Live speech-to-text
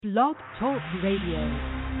Blog Talk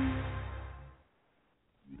Radio.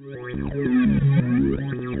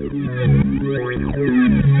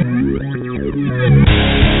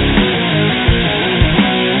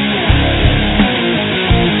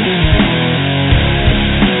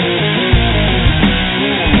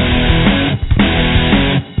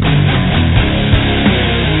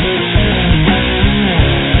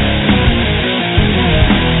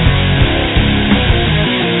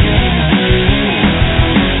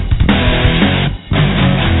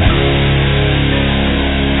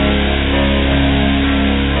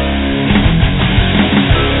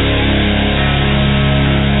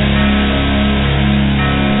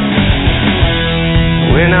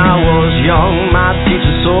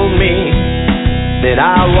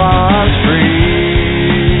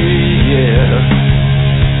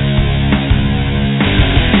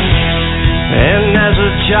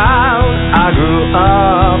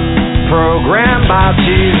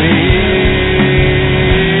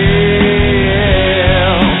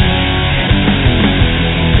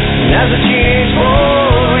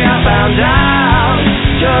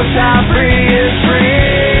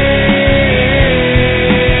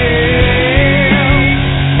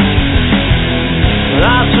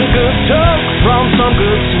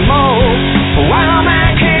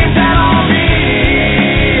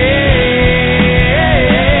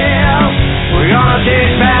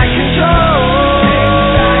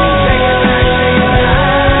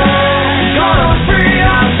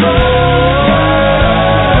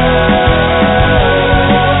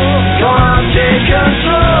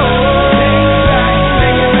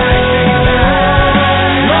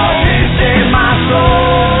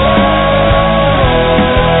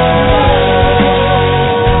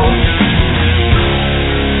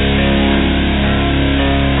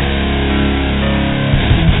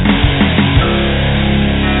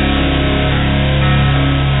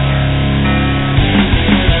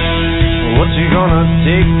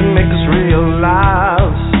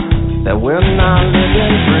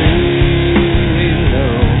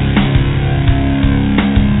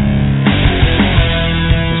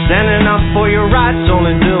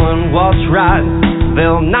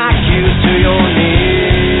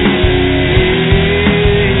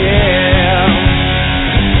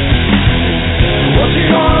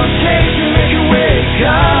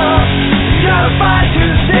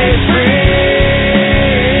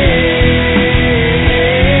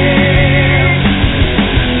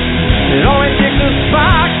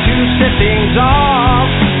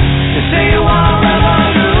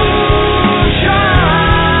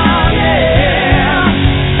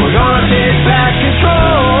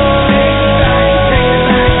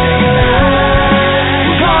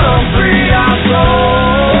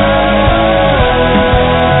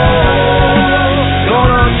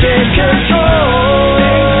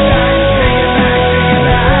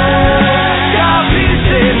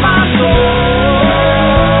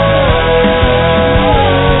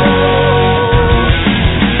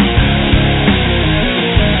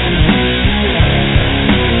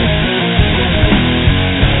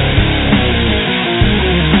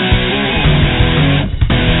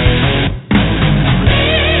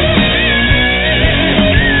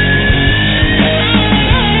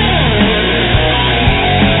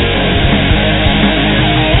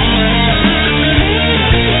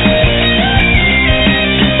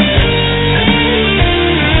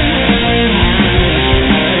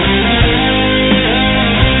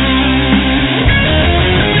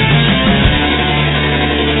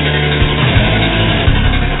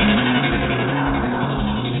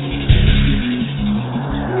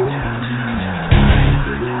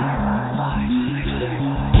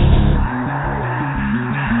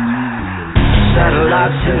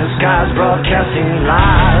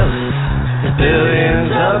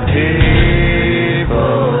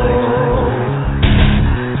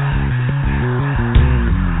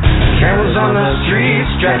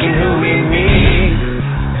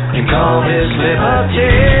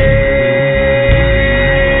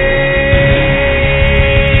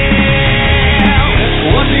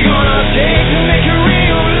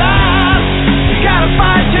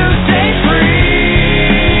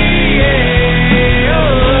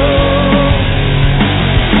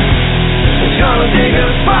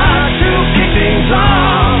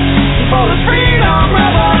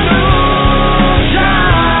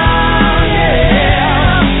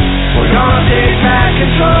 Take back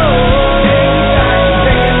control.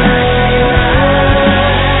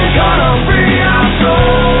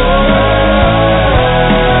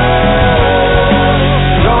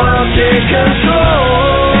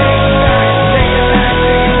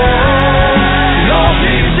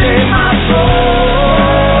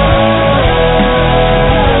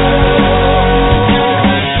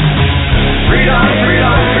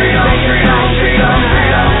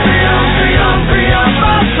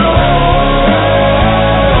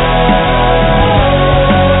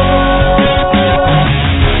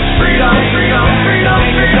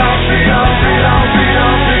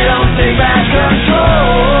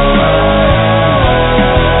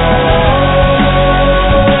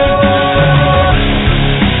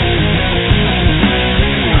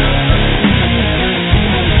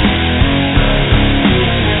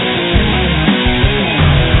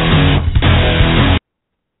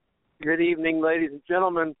 evening, ladies and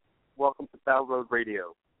gentlemen. Welcome to Battle Road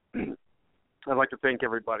Radio. I'd like to thank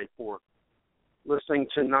everybody for listening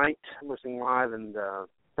tonight, listening live, and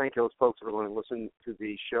thank those folks that are going to listen to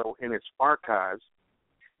the show in its archives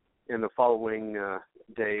in the following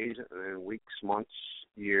days, weeks, months,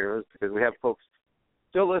 years, because we have folks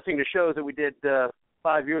still listening to shows that we did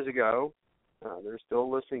 5 years ago. They're still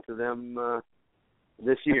listening to them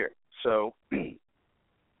this year. So I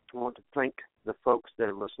want to thank the folks that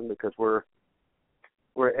are listening, because we're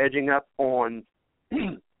edging up on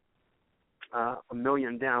 1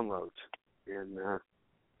 million downloads, and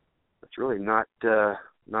it's really not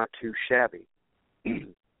too shabby.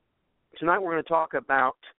 Tonight we're going to talk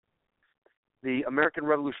about the Ameican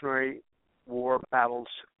Revolutionary War battles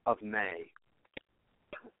of May.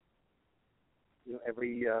 You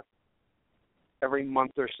know, every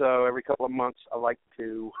month or so, every couple of months, I like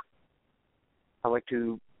to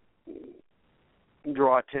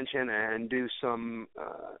draw attention and do some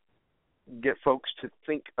get folks to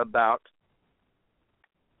think about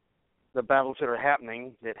the battles that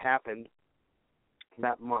happened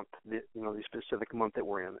that month, the specific month that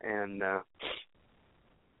we're in. And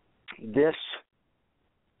this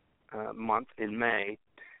month in May,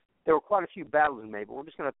 there were quite a few battles in May, but we're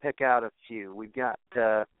just going to pick out a few. We've got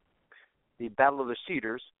the Battle of the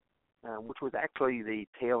Cedars, which was actually the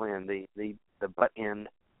tail end, the butt end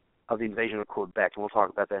of the invasion of Quebec, and we'll talk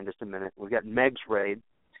about that in just a minute. We've got Megs raid,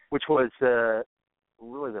 which was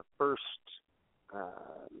really the first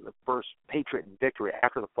Patriot victory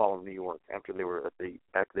after the fall of New York, after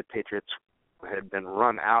the Patriots had been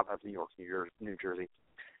run out of New York, New Jersey.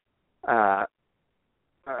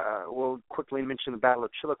 We'll quickly mention the Battle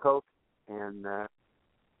of Chillicothe, and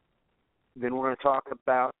then we're going to talk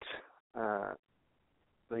about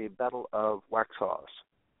the Battle of Waxhaws.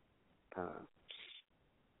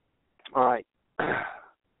 All right.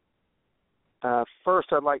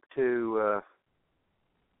 First, I'd like to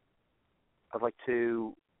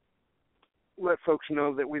let folks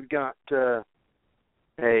know that we've got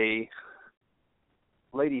a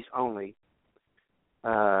ladies only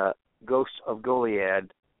Ghosts of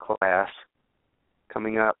Goliad class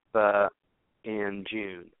coming up in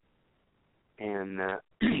June, and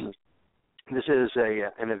this is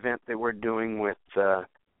an event that we're doing with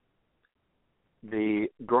the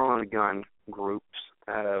Girl on a Gun groups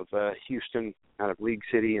out of Houston, out of League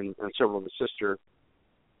City, and several of the sister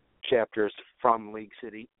chapters from League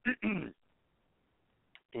City.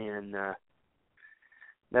 And that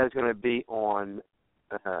is going to be on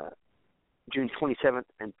June 27th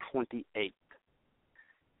and 28th.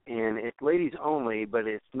 And it's ladies only, but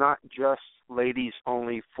it's not just ladies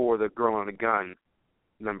only for the Girl on a Gun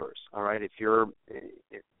members. All right, if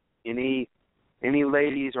any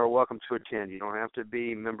ladies are welcome to attend. You don't have to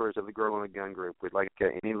be members of the Girl on a Gun group. We'd like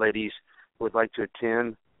any ladies who would like to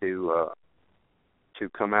attend to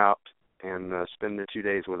come out and spend the 2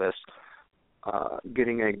 days with us,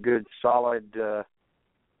 getting a good solid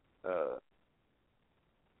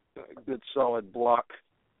block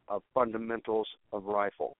of fundamentals of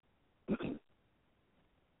rifle.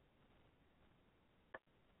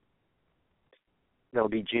 That'll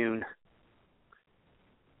be June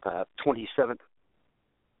 27th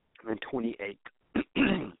and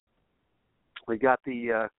 28th. We got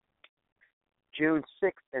the June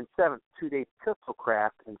 6th and 7th 2-day pistol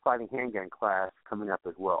craft and fighting handgun class coming up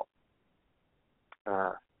as well.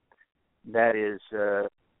 That is,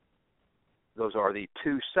 those are the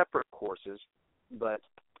two separate courses, but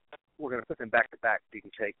we're going to put them back to back so you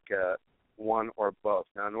can take one or both.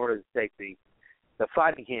 Now, in order to take the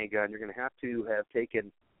fighting handgun, you're going to have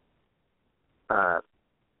taken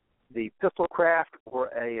the pistol craft or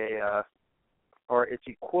its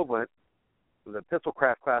equivalent, the pistol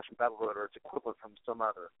craft class from Battle Road, or its equivalent from some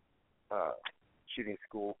other shooting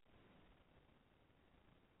school.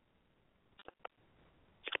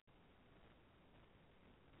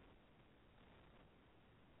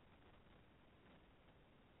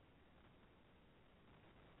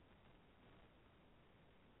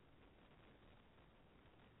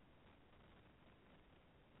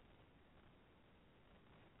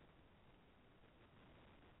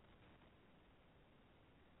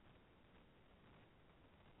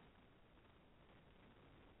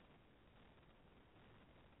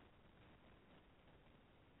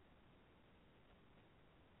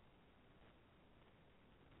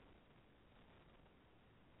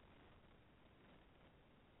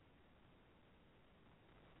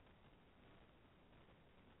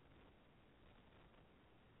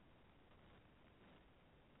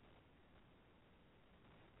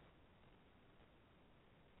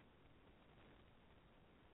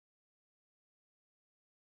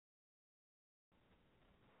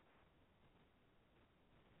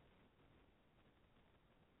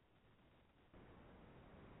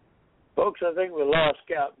 Folks, I think we lost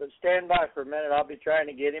Scout, but stand by for a minute. I'll be trying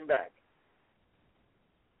to get him back.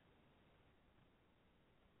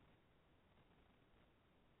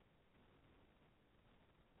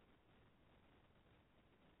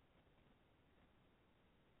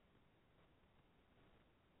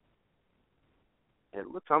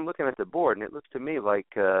 I'm looking at the board, and it looks to me like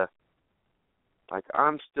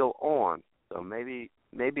I'm still on. So maybe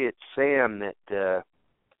it's Sam that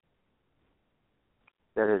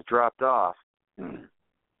has dropped off. All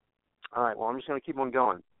right. Well, I'm just going to keep on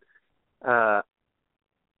going.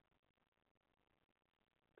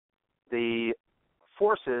 The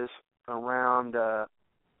forces around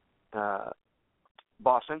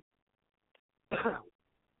Boston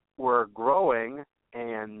were growing,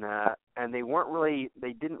 and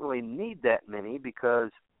they didn't really need that many because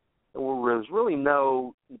there was really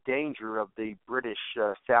no danger of the British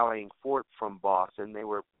sallying forth from Boston. They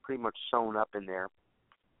were pretty much sewn up in there,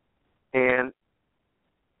 and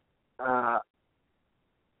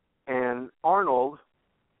Arnold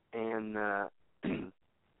and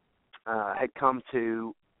had come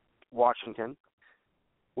to Washington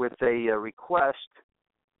with a request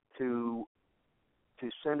to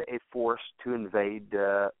send a force to invade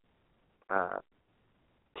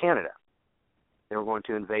Canada. They were going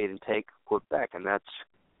to invade and take Quebec, and that's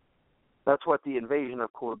what the invasion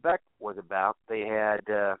of Quebec was about. They had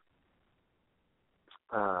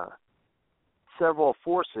several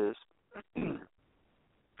forces, and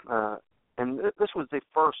this was the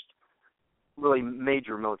first really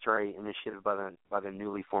major military initiative by the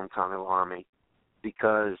newly formed Continental Army,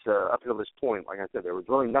 because up until this point, like I said, there was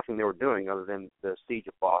really nothing they were doing other than the siege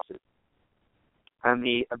of Boston. And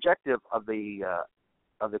the objective of the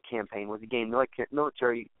campaign was to gain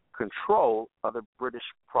military control of the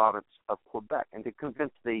British province of Quebec and to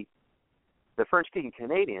convince the French-speaking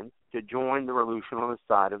Canadians to join the revolution on the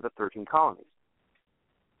side of the 13 colonies.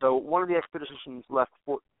 So one of the expeditions left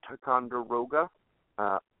Fort Ticonderoga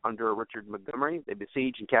under Richard Montgomery. They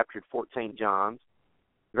besieged and captured Fort St. John's,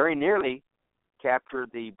 very nearly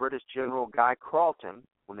captured the British General Guy Carleton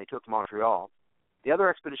when they took Montreal. The other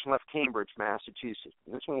expedition left Cambridge, Massachusetts,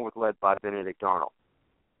 and this one was led by Benedict Arnold.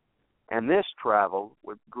 And this traveled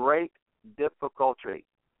with great difficulty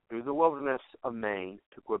through the wilderness of Maine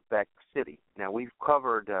to Quebec City. Now, we've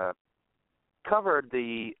covered the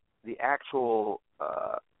actual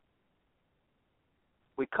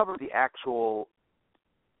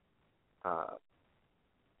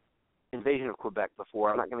invasion of Quebec before.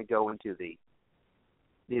 I'm not going to go into the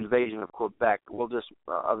invasion of Quebec. We'll just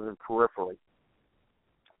other than peripherally.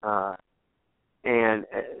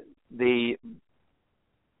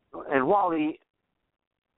 And while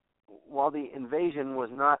the invasion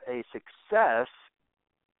was not a success,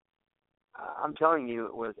 I'm telling you,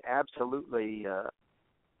 it was absolutely.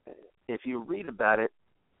 If you read about it,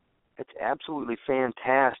 it's absolutely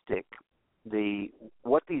fantastic.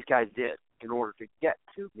 What these guys did in order to get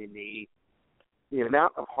to the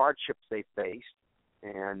amount of hardships they faced,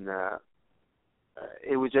 and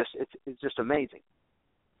it was it's just amazing.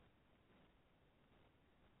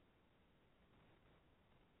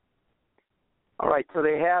 All right, so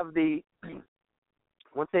they have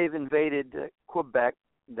once they've invaded Quebec,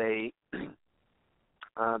 they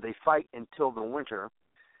fight until the winter.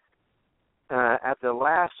 At the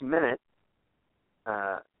last minute,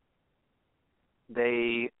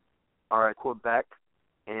 they are at Quebec,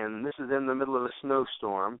 and this is in the middle of a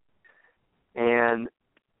snowstorm, and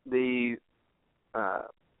the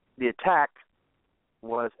attack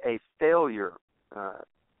was a failure.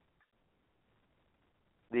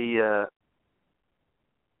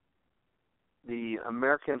 The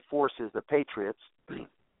American forces, the Patriots,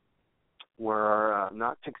 were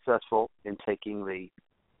not successful in taking the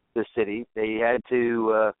city. They had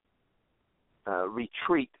to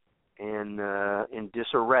retreat in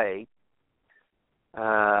disarray.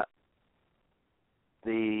 The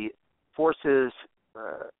forces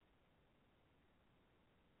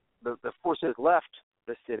the forces left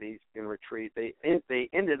the cities in retreat. They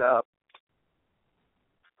ended up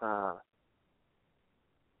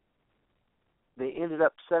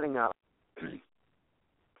setting up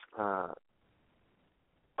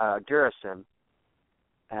a garrison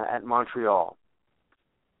at Montreal.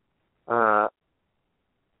 So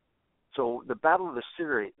the Battle of the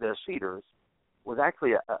Cedars was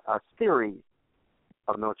actually a series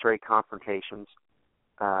of military confrontations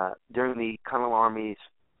during the Continental Army's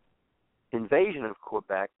invasion of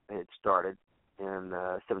Quebec. It started in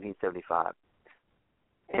 1775.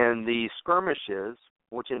 And the skirmishes,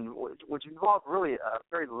 which involved really a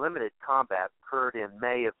very limited combat, occurred in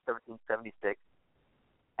May of 1776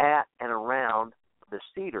 at and around the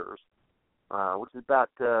Cedars, which is about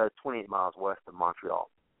 28 miles west of Montreal.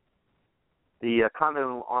 The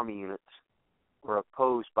Continental Army units were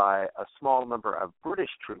opposed by a small number of British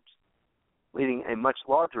troops, leading a much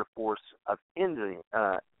larger force of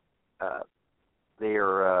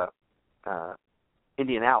their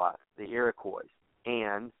Indian allies, the Iroquois,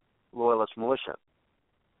 and Loyalist militia.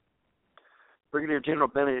 Brigadier General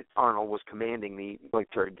Benedict Arnold was commanding the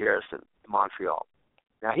military garrison in Montreal.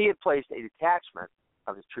 Now, he had placed a detachment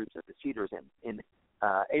of his troops at the Cedars in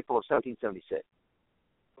April of 1776.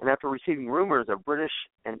 And after receiving rumors of British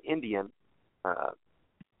and Indian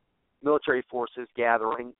military forces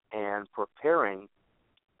gathering and preparing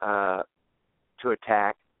to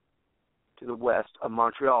attack to the west of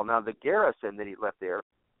Montreal. Now, the garrison that he left there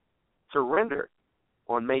surrendered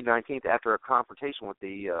on May 19th after a confrontation with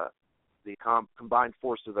the combined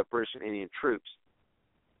force of the British and Indian troops.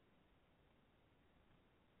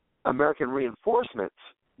 American reinforcements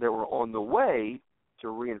that were on the way to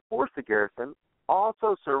reinforce the garrison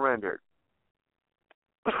also surrendered.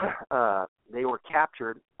 They were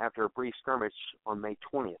captured after a brief skirmish on May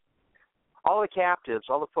 20th. All the captives,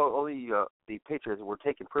 all the patriots that were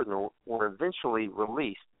taken prisoner were eventually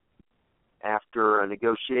released after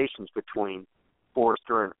negotiations between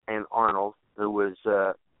Forrester and Arnold, who was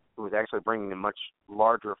actually bringing a much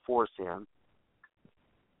larger force in.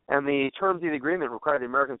 And the terms of the agreement required the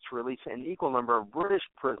Americans to release an equal number of British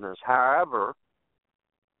prisoners. However,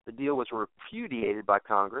 the deal was repudiated by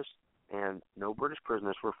Congress, and no British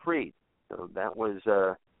prisoners were freed. So that was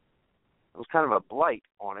kind of a blight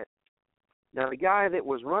on it. Now, the guy that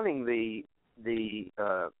was running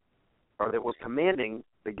or that was commanding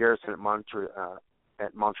the garrison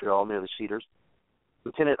at Montreal near the Cedars,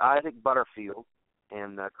 Lieutenant Isaac Butterfield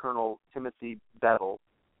and Colonel Timothy Bettle,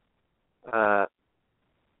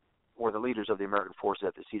 were the leaders of the American forces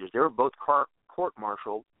at the Cedars. They were both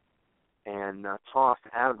court-martialed and tossed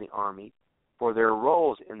out of the Army for their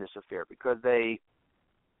roles in this affair because they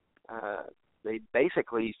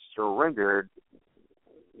basically surrendered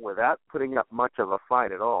without putting up much of a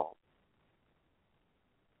fight at all.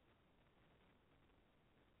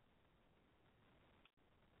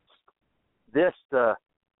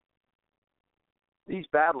 These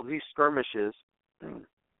battles, these skirmishes,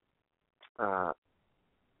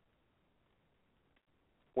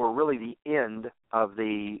 were really the end of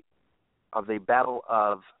the battle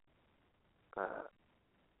of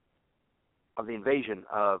the invasion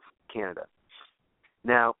of Canada.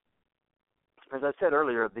 Now, as I said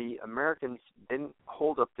earlier, the Americans didn't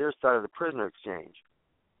hold up their side of the prisoner exchange.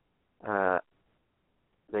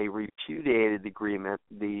 They repudiated the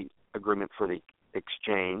agreement for the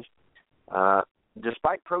exchange,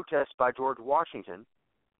 despite protests by George Washington.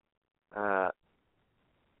 The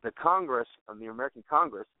American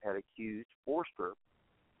Congress had accused Forster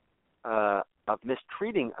of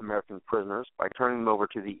mistreating American prisoners by turning them over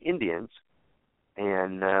to the Indians,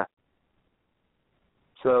 and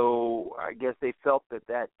so I guess they felt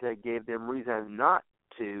that gave them reason not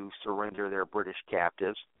to surrender their British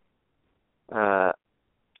captives. There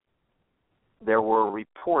were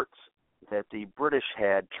reports that the British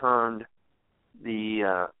had turned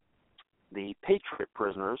the Patriot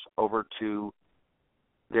prisoners over to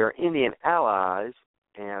their Indian allies,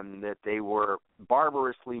 and that they were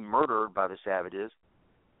barbarously murdered by the savages.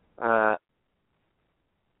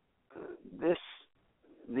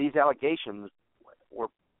 These allegations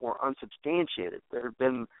were unsubstantiated. There had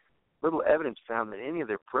been little evidence found that any of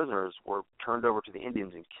their prisoners were turned over to the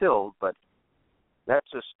Indians and killed, but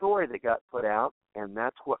that's a story that got put out, and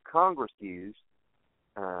that's what Congress used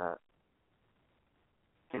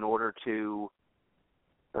in order to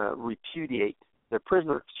repudiate the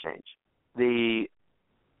prisoner exchange.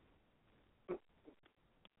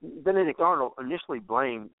 Benedict Arnold initially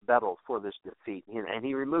blamed Bettle for this defeat, and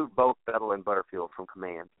he removed both Bettle and Butterfield from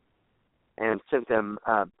command and sent them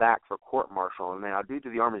back for court-martial. And now, due to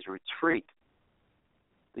the Army's retreat,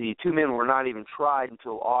 the two men were not even tried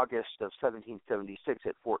until August of 1776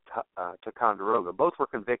 at Fort Ticonderoga. Both were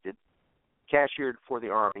convicted, cashiered for the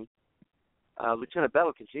Army. Lieutenant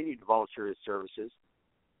Bettle continued to volunteer his services,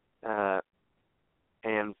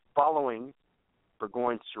 and following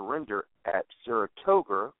Burgoyne's surrender at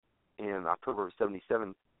Saratoga in October of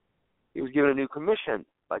 77, he was given a new commission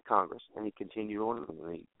by Congress, and he continued on in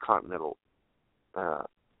the Continental,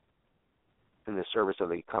 in the service of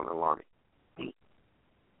the Continental Army.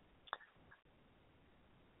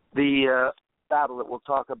 The battle that we'll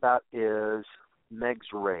talk about is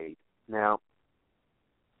Megs Raid. Now,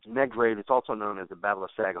 Megs Raid is also known as the Battle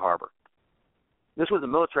of Sag Harbor. This was a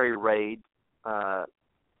military raid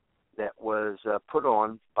that was put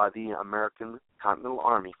on by the American Continental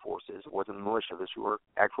Army forces. It wasn't militia. These were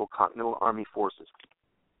actual Continental Army forces.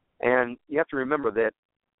 And you have to remember that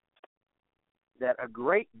a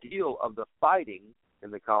great deal of the fighting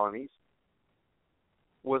in the colonies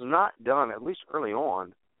was not done, at least early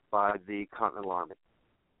on, by the Continental Army.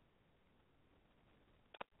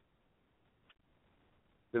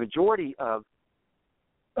 The majority of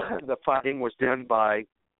the fighting was done by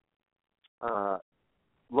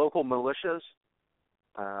local militias,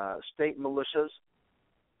 state militias.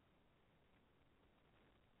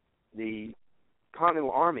 The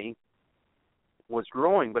Continental Army was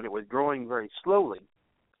growing, but it was growing very slowly.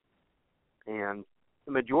 And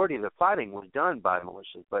the majority of the fighting was done by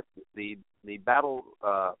militias. But the Battle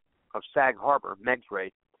of Sag Harbor, Megs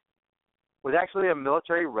raid, was actually a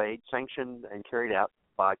military raid sanctioned and carried out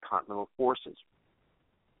by Continental forces.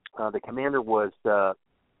 The commander was the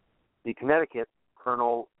Connecticut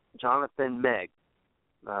Colonel Jonathan Megs,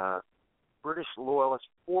 British Loyalist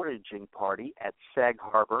foraging party at Sag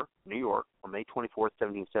Harbor, New York, on May 24,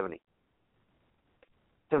 1777.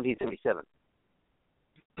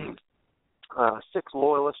 6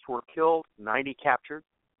 Loyalists were killed, 90 captured.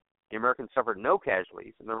 The Americans suffered no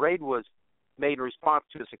casualties, and the raid was made in response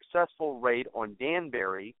to a successful raid on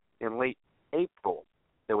Danbury in late April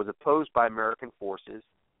that was opposed by American forces,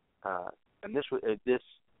 and this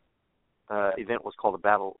event was called the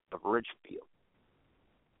Battle of Ridgefield.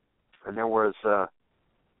 And there were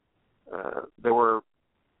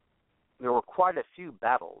quite a few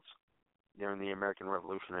battles during the Ameican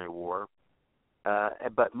Revolutionary War,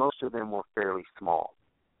 but most of them were fairly small.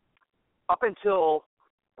 Up until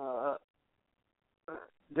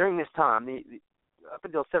during this time, up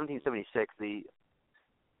until 1776, the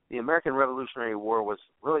Ameican Revolutionary War was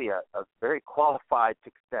really a very qualified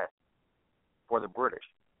success for the British.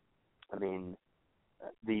 I mean,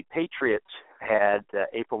 the Patriots had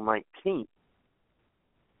April 19th,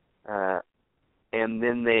 and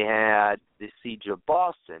then they had the Siege of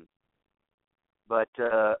Boston. But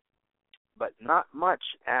not much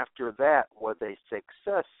after that was a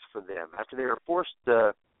success for them. After they were forced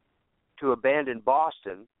to abandon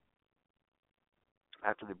Boston,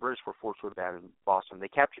 after the British were forced to abandon Boston, they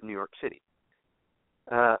captured New York City,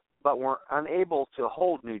 but were unable to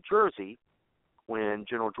hold New Jersey when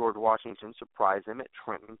General George Washington surprised them at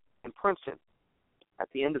Trenton and Princeton at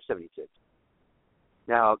the end of 76.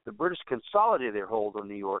 Now, the British consolidated their hold on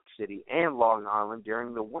New York City and Long Island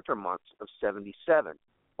during the winter months of 77,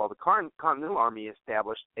 while the Continental Army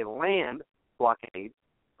established a land blockade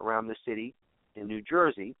around the city in New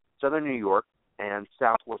Jersey, southern New York, and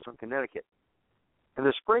southwestern Connecticut. In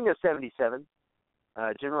the spring of 77,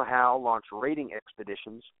 General Howe launched raiding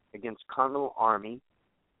expeditions against Continental Army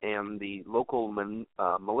and the local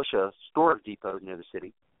militia storage depots near the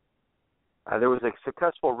city. There was a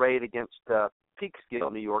successful raid against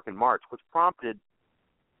Peekskill, New York, in March, which prompted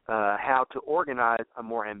Howe to organize a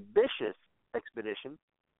more ambitious expedition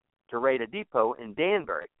to raid a depot in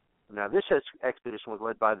Danbury. Now, this expedition was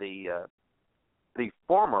led by the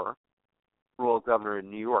former royal governor in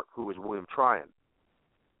New York, who was William Tryon.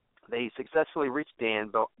 They successfully reached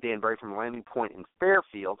Danbury from a landing point in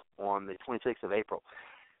Fairfield on the 26th of April.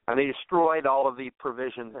 And they destroyed all of the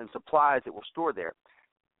provisions and supplies that were stored there.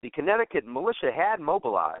 The Connecticut militia had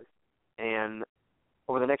mobilized, and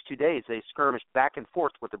over the next 2 days, they skirmished back and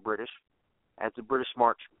forth with the British as the British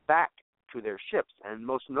marched back to their ships, and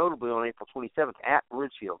most notably on April 27th at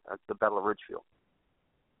Ridgefield, at the Battle of Ridgefield.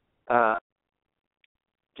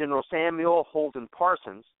 General Samuel Holden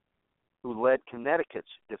Parsons, who led Connecticut's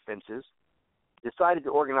defenses, decided to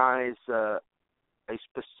organize a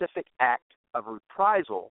specific act of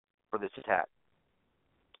reprisal for this attack.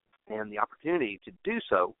 And the opportunity to do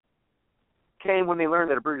so came when they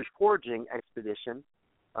learned that a British foraging expedition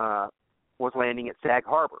was landing at Sag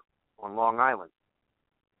Harbor on Long Island.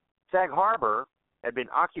 Sag Harbor had been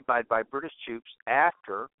occupied by British troops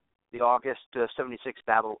after the August 76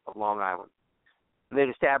 Battle of Long Island. And they'd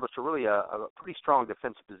established a pretty strong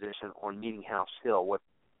defensive position on Meeting House Hill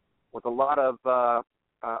with a lot of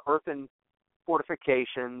earthen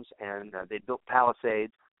fortifications, and they built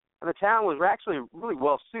palisades. And the town was actually really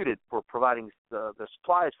well suited for providing the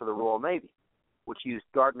supplies for the Royal Navy, which used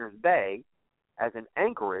Gardiner's Bay as an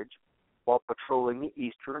anchorage while patrolling the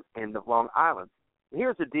eastern end of Long Island. And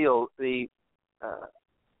here's the deal: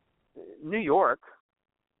 New York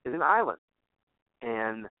is an island,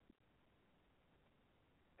 and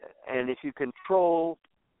if you control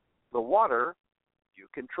the water, you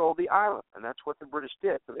control the island, and that's what the British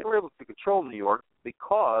did. So they were able to control New York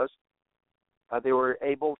because they were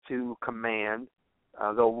able to command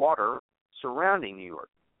the water surrounding New York.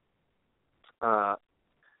 So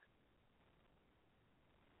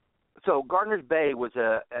Gardiner's Bay was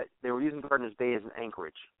they were using Gardiner's Bay as an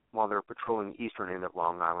anchorage while they were patrolling the eastern end of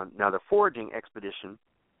Long Island. Now, the foraging expedition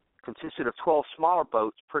consisted of 12 smaller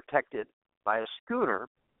boats protected by a schooner,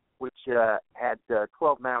 which had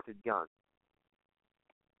 12 mounted guns.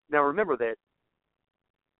 Now, remember that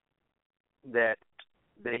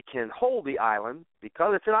they can hold the island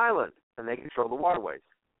because it's an island, and they control the waterways.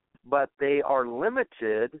 But they are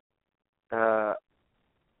limited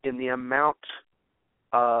in the amount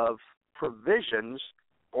of provisions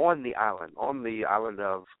on the island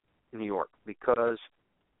of New York, because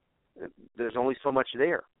there's only so much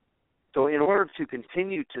there. So in order to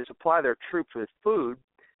continue to supply their troops with food,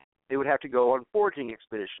 they would have to go on foraging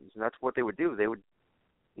expeditions, and that's what they would do. They would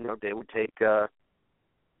take a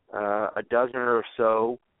dozen or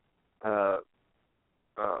so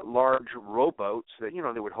large rowboats that,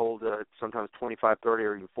 they would hold sometimes 25, 30,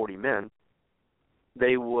 or even 40 men.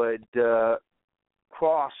 They would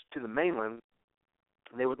cross to the mainland,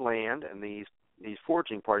 and they would land, and these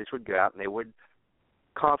foraging parties would go out, and they would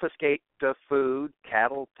confiscate food,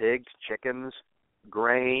 cattle, pigs, chickens,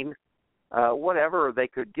 grain, whatever they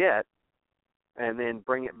could get, and then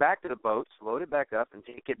bring it back to the boats, load it back up, and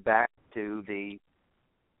take it back to the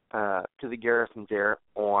garrisons there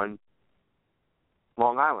on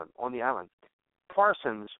Long Island, on the island.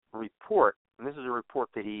 Parsons' report, and this is a report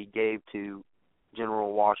that he gave to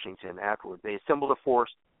General Washington afterwards. They assembled a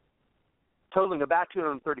force totaling about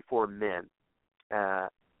 234 men,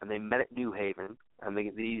 and they met at New Haven. And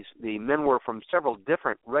the men were from several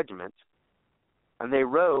different regiments, and they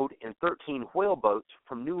rowed in 13 whaleboats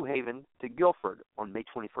from New Haven to Guilford on May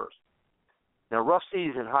 21st. Now, rough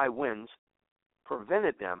seas and high winds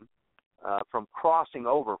prevented them from crossing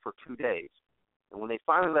over for 2 days. And when they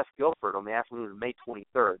finally left Guilford on the afternoon of May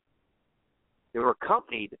 23rd, they were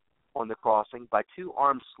accompanied on the crossing by 2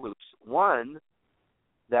 armed sloops, one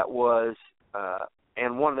that was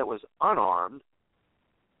and one that was unarmed.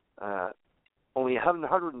 Only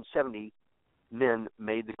 170 men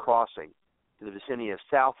made the crossing to the vicinity of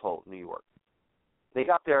Southold, New York. They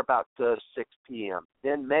got there about 6 p.m.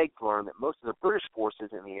 Then Megs learned that most of the British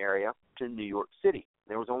forces in the area were in New York City.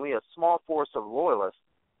 There was only a small force of loyalists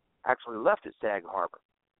actually left at Sag Harbor.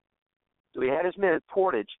 So he had his men at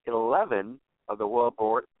Portage in 11 of the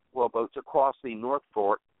whaleboats across the North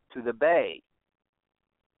Fork to the bay.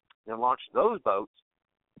 Then launched those boats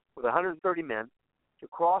with 130 men to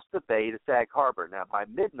cross the bay to Sag Harbor. Now, by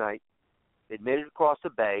midnight, they'd made it across the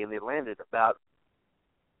bay, and they landed about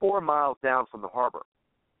 4 miles down from the harbor.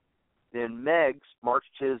 Then Megs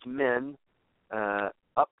marched his men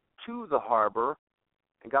up to the harbor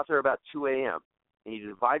and got there about 2 a.m. And he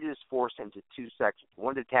divided his force into 2 sections.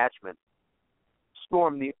 One detachment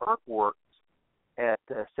stormed the earthworks at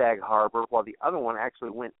Sag Harbor, while the other one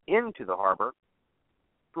actually went into the harbor,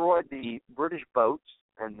 destroyed the British boats,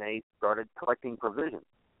 and they started collecting provisions.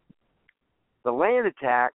 The land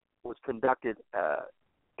attack was conducted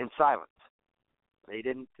in silence. They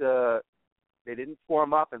didn't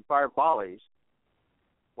form up and fire volleys.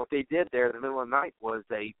 What they did there in the middle of the night was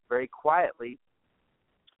they very quietly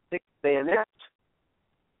fixed bayonets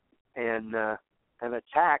and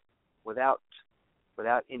attacked without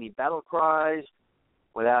any battle cries,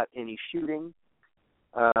 without any shooting.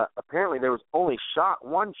 Apparently, there was only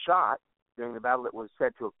one shot during the battle that was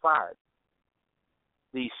said to have fired.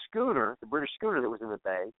 The British schooner that was in the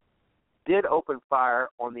bay, did open fire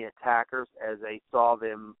on the attackers as they saw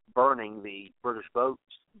them burning the British boats,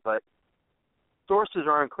 but sources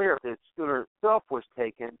are unclear if the schooner itself was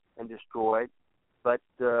taken and destroyed, but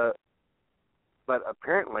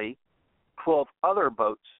apparently 12 other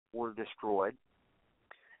boats were destroyed,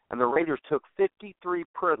 and the raiders took 53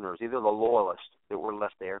 prisoners, either the loyalists that were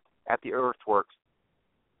left there at the earthworks,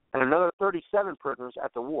 and another 37 prisoners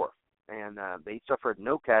at the wharf, and they suffered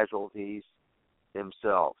no casualties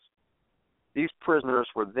themselves. These prisoners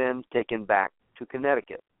were then taken back to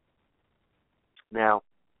Connecticut. Now,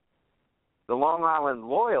 the Long Island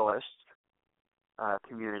Loyalist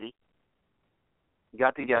community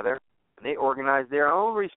got together, and they organized their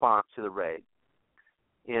own response to the raid.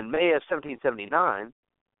 In May of 1779,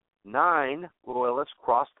 9 Loyalists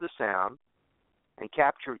crossed the Sound and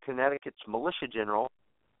captured Connecticut's militia general,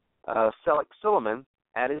 Selleck Silliman,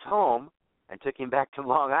 at his home and took him back to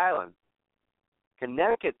Long Island.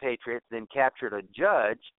 Connecticut Patriots then captured a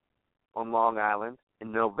judge on Long Island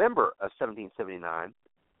in November of 1779,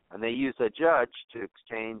 and they used a judge to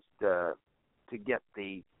exchange to get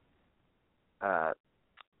the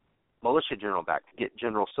militia general back, to get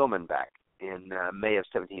General Silliman back in May of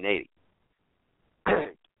 1780.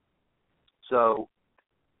 So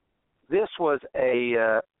this was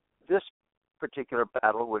this particular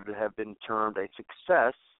battle would have been termed a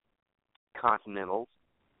success, Continentals,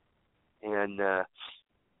 and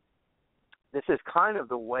this is kind of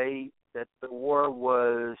the way that the war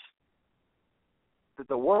was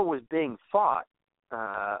being fought,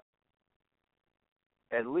 at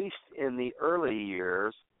least in the early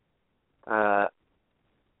years.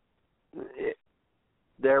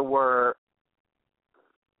 There were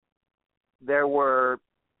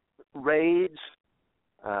raids.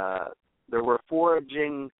 There were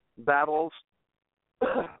foraging battles.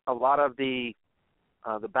 A lot of the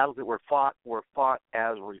battles that were fought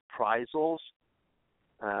as reprisals.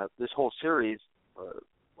 This whole series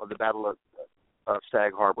of the Battle of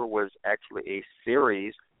Sag Harbor was actually a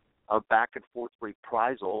series of back and forth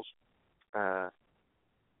reprisals,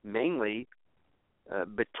 mainly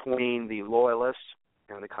between the Loyalists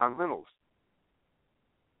and the Continentals.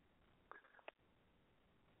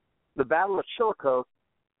 The Battle of Chillicothe,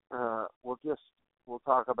 we'll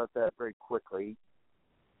talk about that very quickly,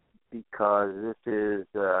 because this is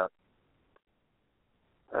at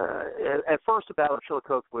first the Battle of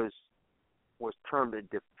Chillicothe was termed a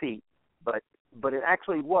defeat, but it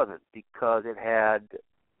actually wasn't, because it had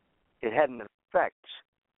an effect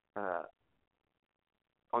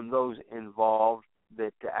on those involved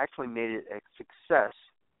that actually made it a success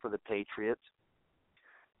for the Patriots.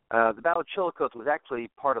 The Battle of Chillicothe was actually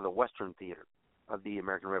part of the Western Theater of the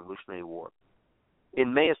American Revolutionary War.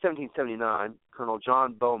 In May of 1779, Colonel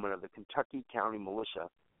John Bowman of the Kentucky County Militia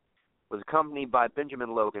was accompanied by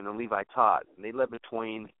Benjamin Logan and Levi Todd, and they led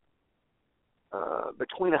between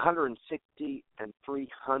 160 and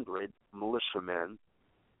 300 militiamen,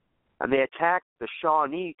 and they attacked the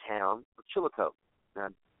Shawnee town of Chillicothe. Now,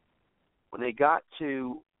 when they got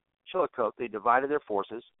to Chillicothe, they divided their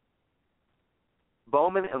forces.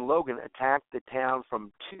 Bowman and Logan attacked the town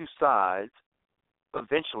from two sides.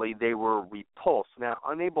 Eventually, they were repulsed. Now,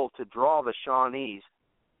 unable to draw the Shawnees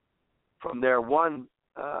from their one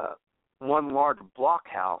large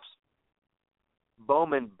blockhouse,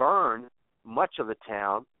 Bowman burned much of the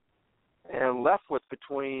town and left with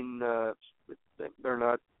between they're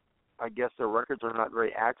not, I guess their records are not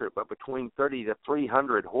very accurate, but between 30 to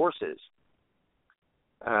 300 horses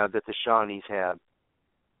that the Shawnees had.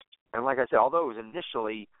 And like I said, although it was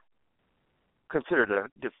initially considered a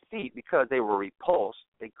defeat because they were repulsed,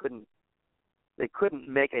 they couldn't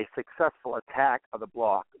make a successful attack of the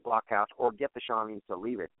blockhouse or get the Shawnees to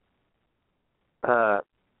leave it.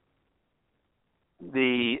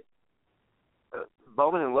 The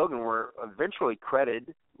Bowman and Logan were eventually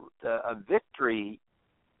credited a victory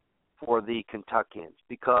for the Kentuckians,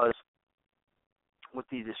 because with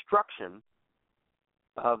the destruction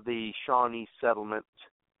of the Shawnee settlement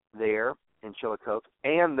there in Chillicothe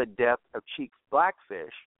and the death of Chief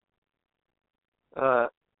Blackfish, a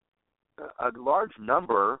large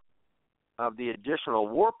number of the additional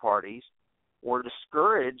war parties were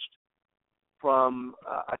discouraged from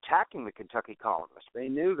attacking the Kentucky colonists. They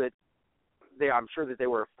knew that I'm sure that they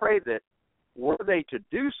were afraid that were they to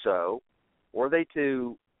do so, were they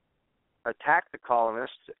to attack the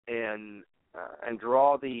colonists and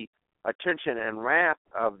draw the attention and wrath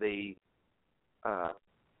of the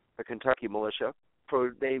Kentucky militia,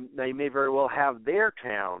 for they may very well have their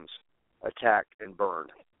towns attacked and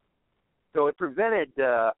burned. So it prevented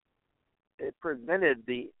the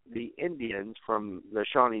Indians from the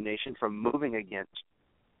Shawnee Nation from moving against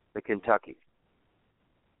the Kentucky.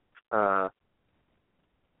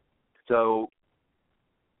 So,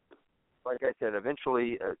 like I said,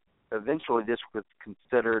 eventually this was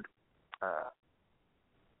considered a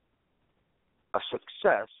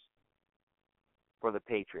success for the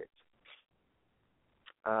Patriots.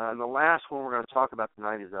 And the last one we're going to talk about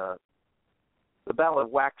tonight is the Battle of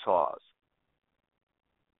Waxhaws,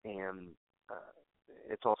 and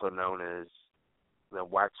it's also known as the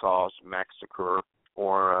Waxhaws Massacre,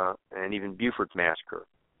 and even Buford's Massacre.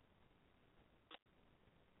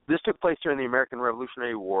 This took place during the American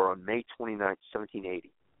Revolutionary War on May 29,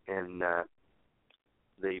 1780, and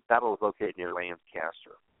the battle was located near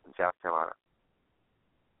Lancaster in South Carolina.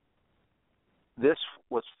 This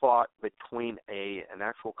was fought between an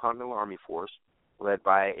actual Continental Army force led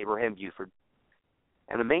by Abraham Buford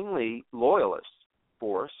and a mainly Loyalist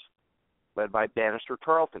force led by Banastre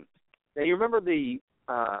Tarleton. Now, you remember the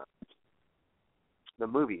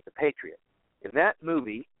movie, The Patriot. In that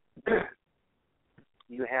movie,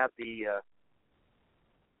 you had the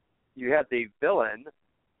villain,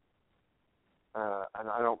 and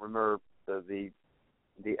I don't remember the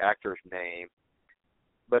actor's name,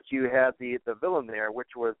 but you had the villain there,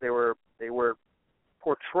 which was they were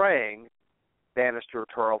portraying Banastre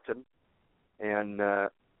Tarleton and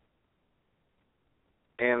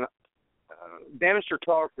Bannister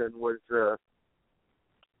Tarleton was a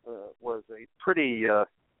pretty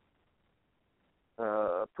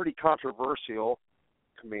controversial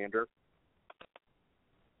commander.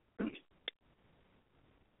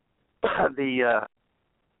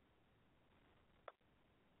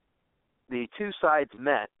 The two sides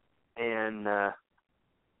met, and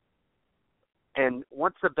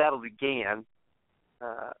once the battle began,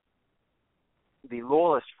 the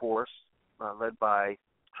Loyalist force, led by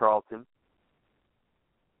Tarleton,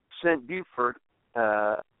 sent Buford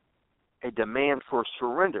a demand for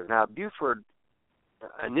surrender. Now, Buford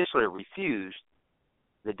initially refused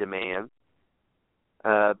the demand,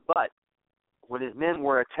 but when his men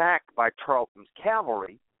were attacked by Tarleton's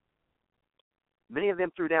cavalry, many of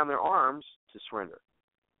them threw down their arms to surrender,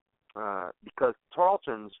 because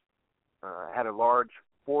Tarleton's had a large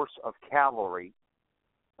force of cavalry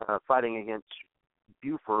fighting against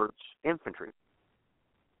Buford's infantry.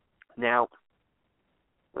 Now,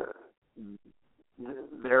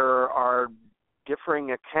 there are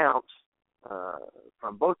differing accounts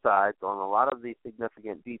from both sides on a lot of the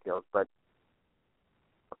significant details, but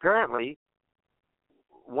apparently,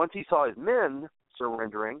 once he saw his men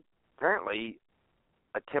surrendering, apparently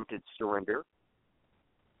attempted surrender,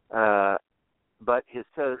 but his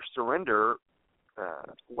surrender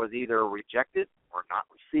was either rejected or not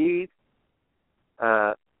received.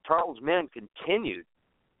 Tarleton's men continued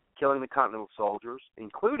killing the Continental soldiers,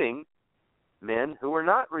 including men who were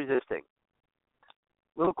not resisting.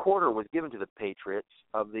 Little quarter was given to the Patriots.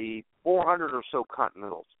 Of the 400 or so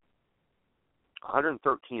Continentals,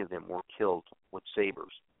 113 of them were killed with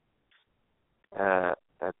sabers.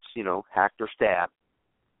 That's, hacked or stabbed.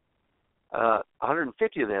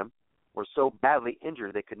 150 of them were so badly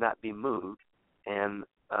injured they could not be moved, and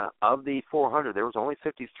of the 400, there was only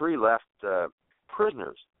 53 left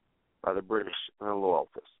prisoners by the British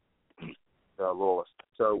loyalists.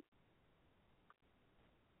 So,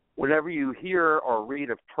 whenever you hear or read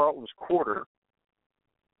of Tarleton's quarter,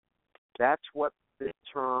 that's what this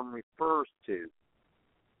term refers to.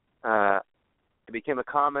 It became a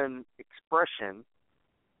common expression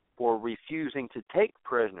for refusing to take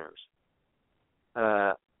prisoners.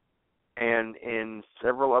 And in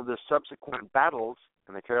several of the subsequent battles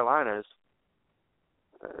in the Carolinas,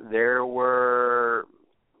 there were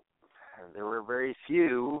very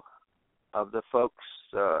few of the folks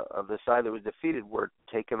of the side that was defeated were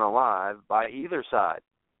taken alive by either side.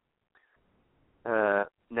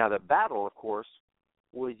 Now, the battle, of course,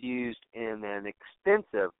 was used in an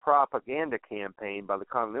extensive propaganda campaign by the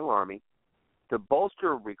Continental Army to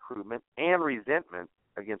bolster recruitment and resentment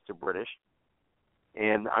against the British,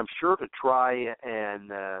 and I'm sure to try and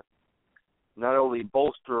not only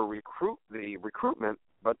bolster the recruitment,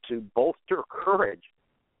 but to bolster courage,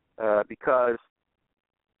 because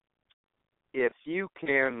if you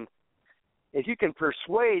can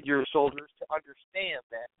persuade your soldiers to understand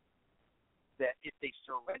that if they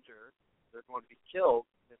surrender, they're going to be killed,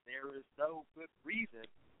 then there is no good reason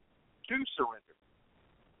to surrender.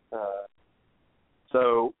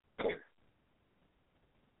 So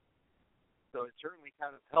it certainly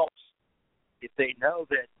kind of helps if they know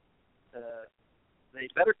that they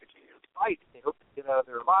better continue to fight if they hope to get out of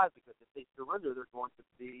their lives, because if they surrender, they're going to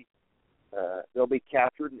be they'll be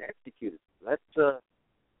captured and executed. That's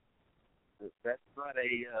not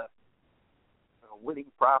a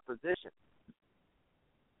winning proposition.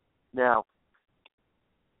 Now,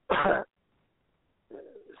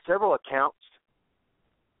 several accounts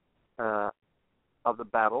of the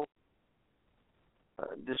battle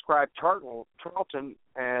describe Tarleton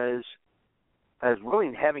as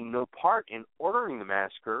really having no part in ordering the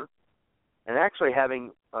massacre, and actually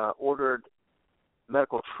having ordered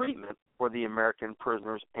medical treatment for the American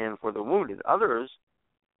prisoners and for the wounded. Others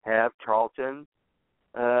have Tarleton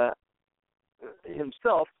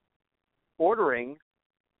himself ordering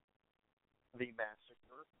the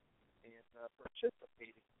massacre and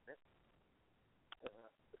participating in it.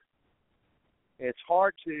 It's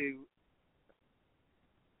hard to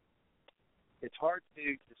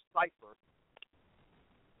decipher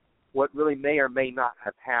what really may or may not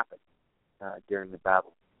have happened during the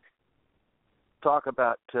battle. Let's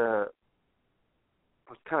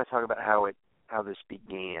kind of talk about how this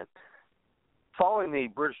began. Following the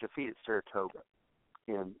British defeat at Saratoga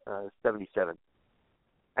in 77,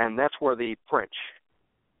 and that's where the French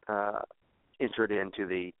entered into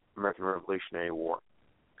the Ameican Revolutionary War.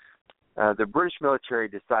 The British military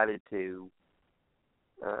decided to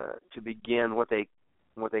begin what they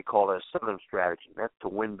called a Southern strategy. That's to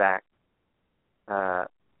win back the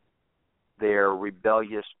their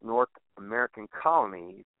rebellious North American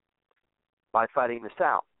colonies by fighting the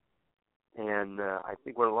South. And I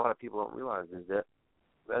think what a lot of people don't realize is that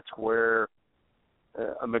that's where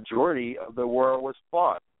a majority of the war was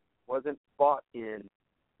fought. It wasn't fought in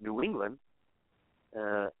New England,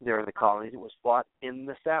 there in the colonies. It was fought in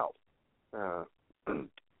the South.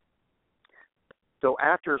 So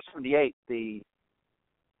after 78, the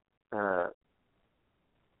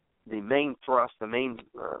main thrust, the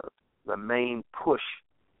main push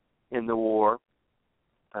in the war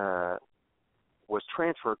was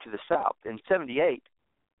transferred to the South. In 78,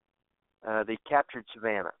 they captured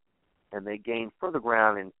Savannah, and they gained further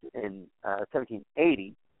ground in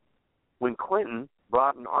 1780 when Clinton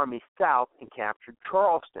brought an army south and captured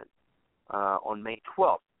Charleston on May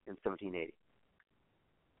 12th in 1780.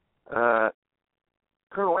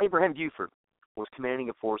 Colonel Abraham Buford was commanding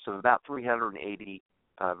a force of about 380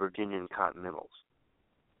 Virginian Continentals.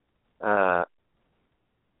 And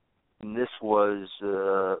this was,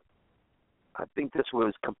 I think this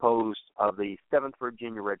was composed of the 7th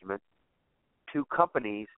Virginia Regiment, 2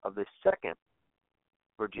 companies of the 2nd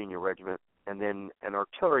Virginia Regiment, and then an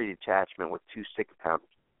artillery detachment with 2 6-pounders.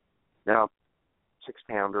 Now,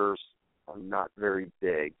 6-pounders are not very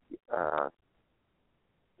big,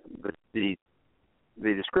 but the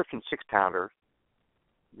description 6-pounder,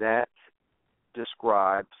 that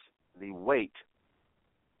describes the weight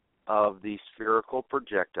of the spherical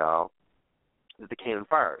projectile that the cannon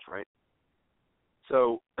fires, right?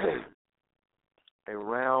 So a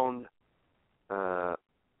round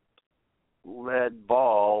lead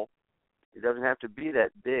ball, it doesn't have to be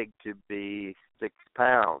that big to be 6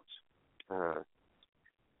 pounds.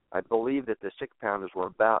 I believe that the 6-pounders were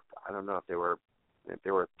about, I don't know if they were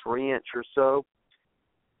 3-inch or so.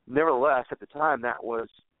 Nevertheless, at the time, that was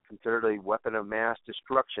considered a weapon of mass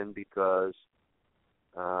destruction because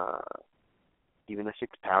even a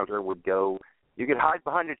 6-pounder would go. You could hide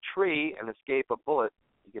behind a tree and escape a bullet.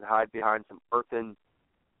 You could hide behind some earthenworks,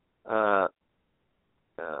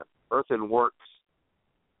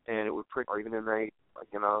 and it would or even in a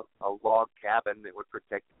log cabin, it would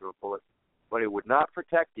protect you from a bullet, but it would not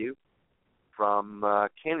protect you from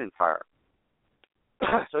cannon fire.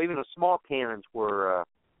 So even the small cannons were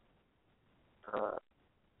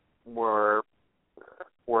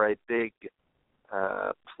a big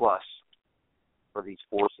plus for these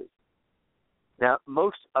forces. Now,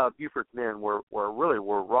 most of Buford's men were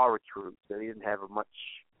raw recruits. They didn't have much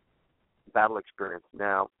battle experience.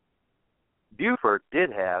 Now, Buford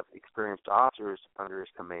did have experienced officers under his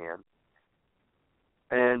command,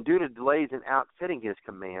 and due to delays in outfitting his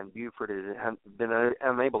command, Buford had been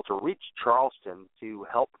unable to reach Charleston to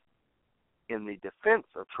help in the defense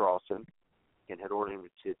of Charleston, and had ordered him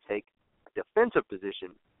to take a defensive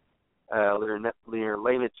position near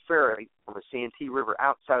Layman's Ferry on the Santee River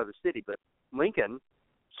outside of the city. But Lincoln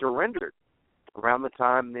surrendered around the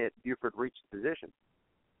time that Buford reached the position.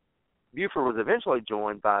 Buford was eventually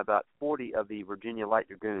joined by about 40 of the Virginia Light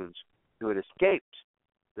Dragoons who had escaped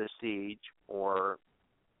the siege or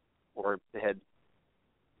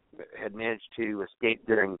had managed to escape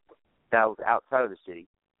during battles outside of the city.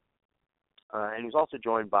 And he was also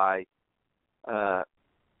joined by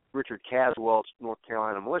Richard Caswell's North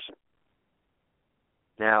Carolina militia.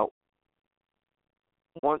 Now,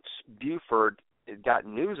 once Buford had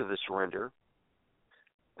gotten news of the surrender,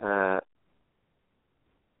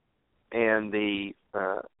 and the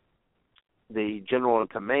general in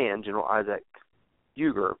command, General Isaac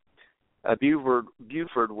Huger, Buford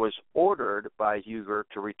was ordered by Huger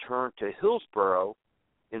to return to Hillsborough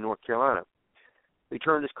in North Carolina. He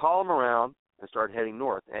turned his column around and started heading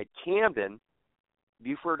north. At Camden,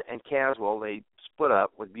 Buford and Caswell, they split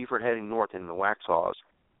up, with Buford heading north in the Waxhaws.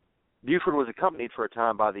 Buford was accompanied for a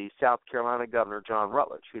time by the South Carolina Governor, John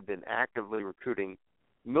Rutledge, who had been actively recruiting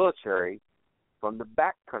military from the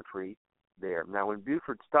back country there. Now, when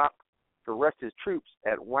Buford stopped to rest his troops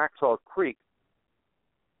at Waxhaw Creek,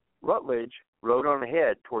 Rutledge rode on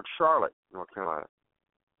ahead toward Charlotte, North Carolina.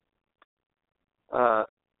 The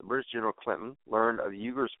British General Clinton learned of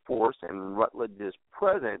Huger's force and Rutledge's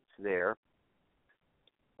presence there.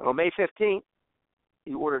 And on May 15th,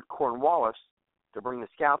 he ordered Cornwallis to bring the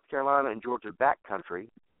South Carolina and Georgia backcountry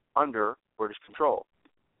under British control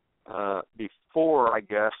before, I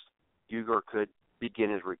guess, Huger could begin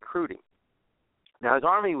his recruiting. Now, his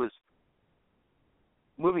army was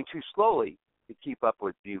moving too slowly to keep up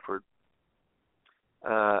with Buford.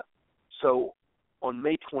 So on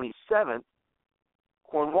May 27th,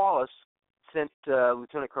 Cornwallis sent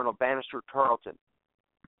Lieutenant Colonel Bannister Tarleton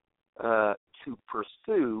to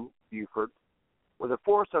pursue Buford with a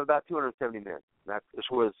force of about 270 men. This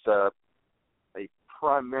was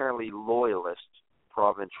primarily loyalist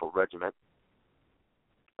provincial regiment.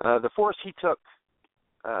 The force he took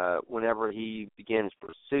whenever he began his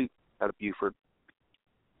pursuit of Buford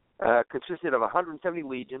consisted of 170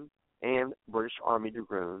 Legion and British Army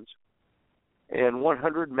Dragoons and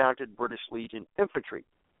 100 mounted British Legion infantry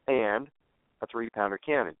and a 3-pounder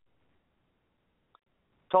cannon.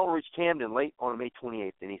 Tull reached Camden late on May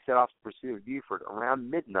 28th, and he set off to pursue Buford around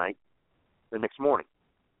midnight the next morning.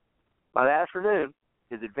 By the afternoon,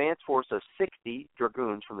 his advance force of 60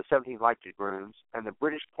 dragoons from the 17th Light Dragoons and the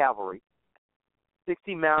British cavalry,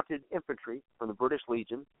 60 mounted infantry from the British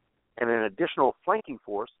Legion, and an additional flanking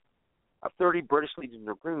force of 30 British Legion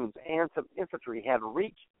dragoons and some infantry had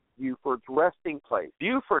reached Buford's resting place.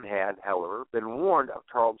 Buford had, however, been warned of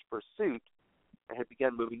Tarleton's pursuit and had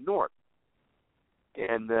begun moving north.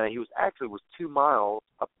 And he was 2 miles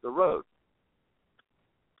up the road.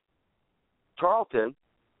 Tarleton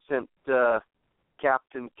sent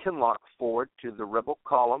Captain Kinloch forward to the rebel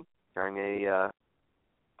column carrying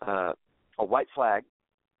a white flag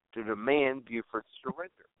to demand Buford's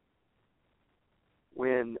surrender.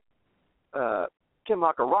 When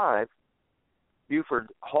Kinloch arrived, Buford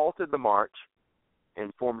halted the march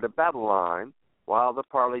and formed a battle line while the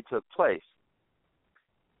parley took place.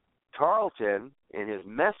 Tarleton, in his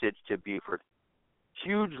message to Buford,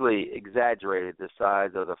 hugely exaggerated the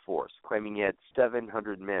size of the force, claiming he had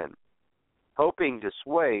 700 men, hoping to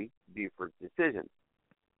sway Buford's decision.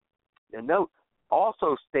 The note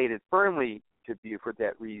also stated firmly to Buford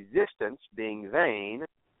that resistance being vain,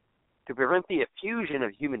 to prevent the effusion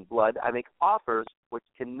of human blood, I make offers which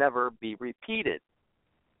can never be repeated.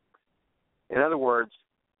 In other words,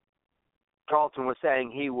 Tarleton was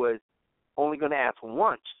saying he was only going to ask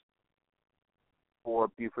once for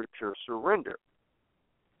Buford to surrender.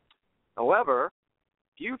 However,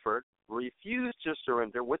 Buford refused to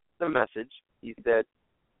surrender with the message. He said,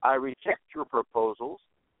 "I reject your proposals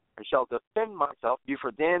and shall defend myself."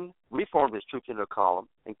 Buford then reformed his troops into a column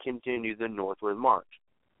and continued the northward march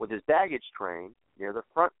with his baggage train near the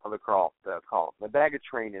front of the column. The baggage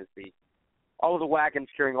train is all of the wagons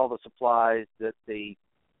carrying all the supplies that the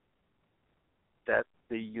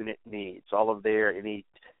unit needs. All of any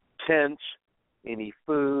tents, any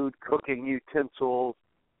food, cooking utensils,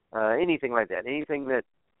 anything like that. Anything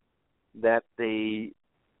that the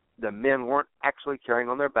men weren't actually carrying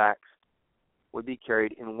on their backs would be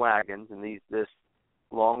carried in wagons, and this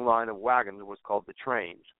long line of wagons was called the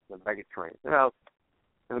trains, the baggage trains. Now,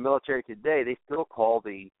 in the military today, they still call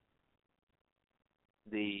the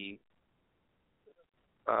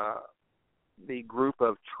group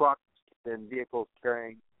of trucks and vehicles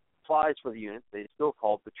carrying supplies for the unit, they still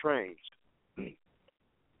call it the trains.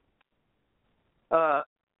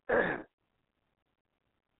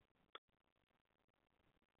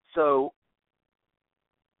 So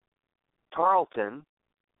Tarleton,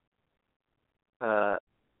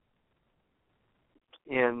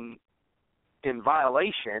 in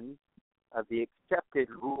violation of the accepted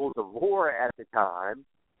rules of war at the time,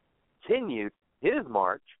 continued his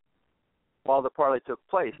march while the parley took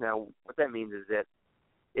place. Now, what that means is that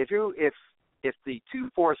if the two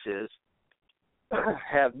forces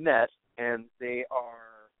have met and they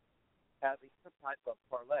are having some type of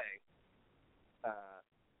parley,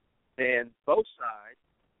 then both sides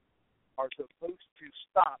are supposed to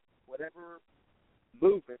stop whatever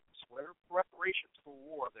movements, whatever preparations for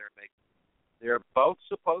war they're making. They're both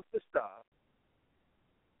supposed to stop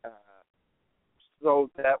so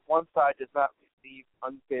that one side does not receive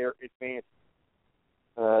unfair advantage.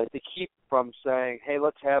 To keep from saying, "Hey,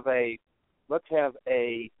 let's have a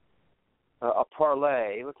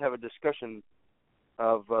parley, let's have a discussion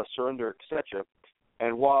of surrender, etc."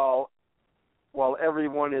 And while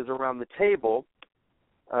everyone is around the table,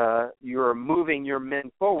 you're moving your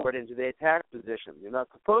men forward into the attack position. You're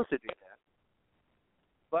not supposed to do that,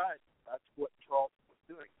 but that's what Charles was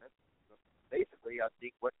doing. That's basically, I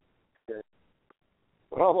think, what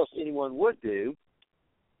almost anyone would do.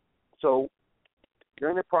 So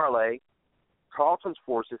during the parley, Tarleton's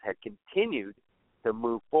forces had continued to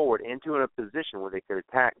move forward into a position where they could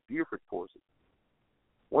attack Buford's forces.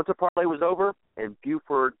 Once the parley was over and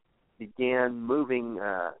Buford began moving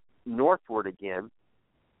northward again,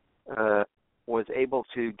 was able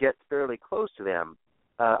to get fairly close to them.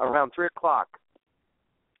 Around 3 o'clock,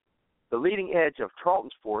 the leading edge of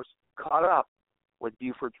Tarleton's force caught up with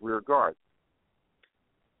Buford's rear guard.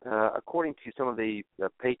 According to some of the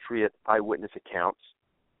Patriot eyewitness accounts,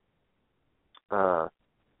 a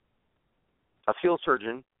field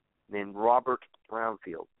surgeon named Robert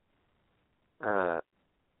Brownfield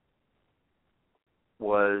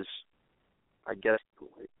was, I guess,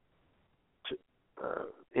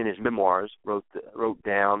 in his memoirs, wrote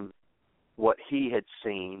down what he had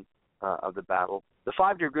seen of the battle. The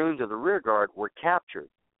 5 dragoons of the rear guard were captured,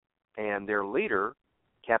 and their leader,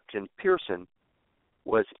 Captain Pearson,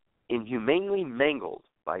 was inhumanely mangled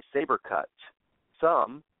by saber cuts,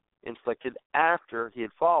 some inflicted after he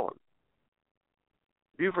had fallen.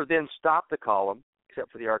 Buford then stopped the column,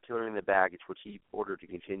 except for the artillery and the baggage, which he ordered to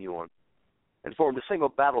continue on, and formed a single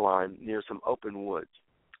battle line near some open woods.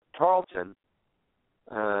 Tarleton,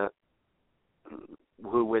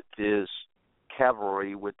 who with his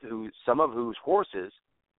cavalry, some of whose horses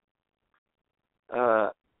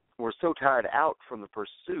were so tired out from the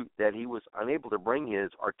pursuit that he was unable to bring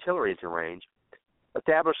his artillery into range,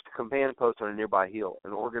 established a command post on a nearby hill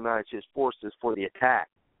and organized his forces for the attack.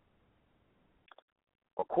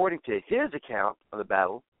 According to his account of the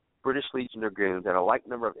battle, British Legion dragoons and a like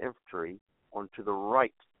number of infantry onto the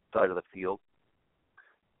right side of the field.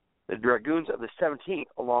 The dragoons of the 17th,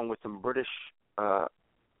 along with some British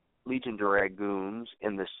Legion dragoons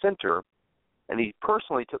in the center, and he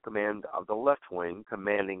personally took command of the left wing,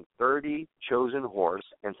 commanding 30 chosen horse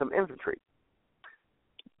and some infantry.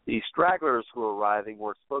 The stragglers who were arriving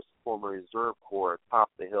were supposed to form a reserve corps atop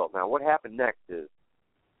the hill. Now, what happened next is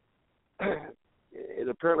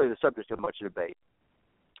apparently the subject of much debate.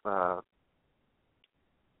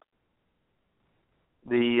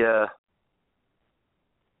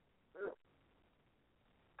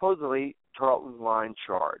 Supposedly, Tarleton's line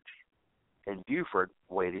charged, and Buford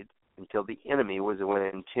waited until the enemy was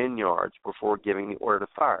within 10 yards before giving the order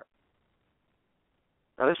to fire.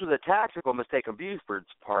 Now, this was a tactical mistake on Buford's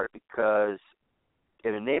part because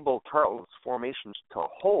it enabled Tarleton's formations to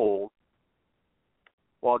hold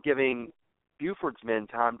while giving Buford's men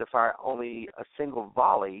time to fire only a single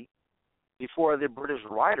volley before the British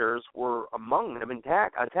riders were among them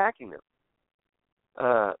attacking them.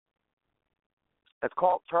 That's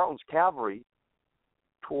called Tarleton's cavalry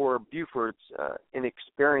tore Buford's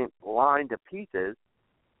inexperienced line to pieces.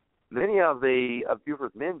 Many of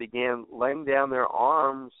Buford's men began laying down their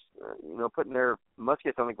arms, putting their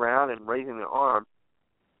muskets on the ground and raising their arms.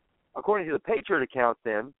 According to the Patriot account,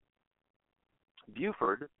 then,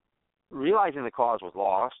 Buford, realizing the cause was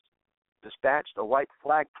lost, dispatched a white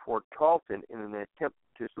flag toward Tarleton in an attempt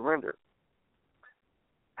to surrender.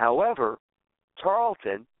 However,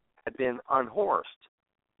 Tarleton had been unhorsed.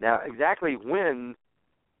 Now, exactly when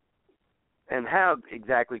and how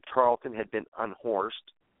exactly Tarleton had been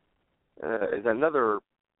unhorsed is another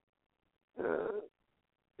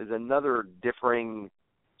differing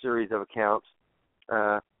series of accounts,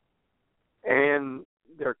 and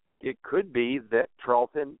it could be that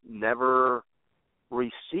Tarleton never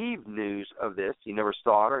received news of this. He never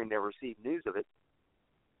saw it, or he never received news of it.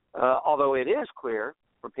 Although it is clear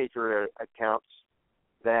from Patriot accounts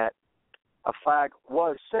that a flag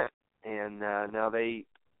was sent, and now the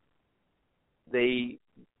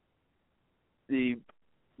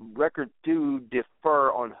records do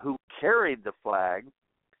differ on who carried the flag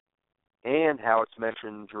and how its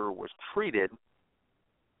messenger was treated.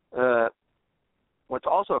 What's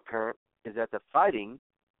also apparent is that the fighting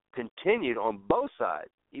continued on both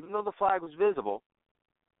sides, even though the flag was visible,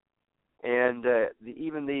 and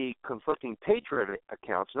even the conflicting Patriot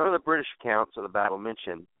accounts, none of the British accounts of the battle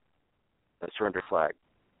mention a surrender flag,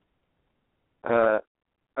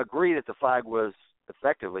 agree that the flag was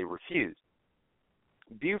effectively refused.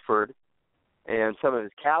 Buford and some of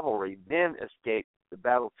his cavalry then escaped the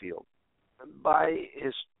battlefield. By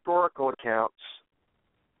historical accounts,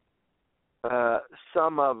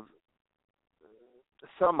 some of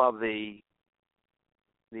the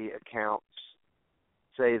accounts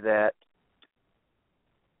say that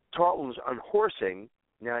Tarleton's unhorsing.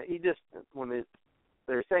 Now,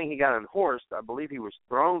 they're saying he got unhorsed, I believe he was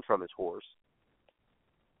thrown from his horse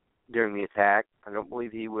during the attack. I don't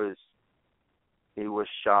believe he was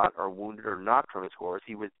shot or wounded or knocked from his horse.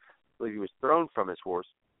 I believe he was thrown from his horse.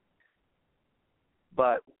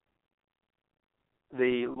 But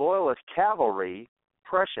the Loyalist cavalry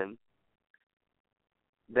impression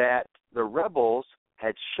that the rebels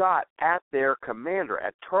had shot at their commander,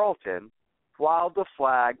 at Tarleton, while the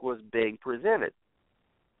flag was being presented.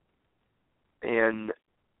 And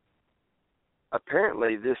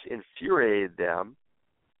apparently this infuriated them,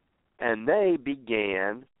 and they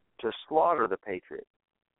began to slaughter the Patriot.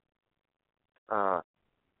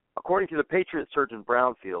 According to the Patriot Surgeon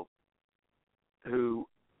Brownfield, who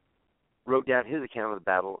wrote down his account of the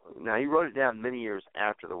battle, now he wrote it down many years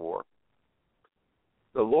after the war,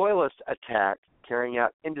 the Loyalists attacked, carrying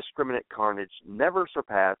out indiscriminate carnage never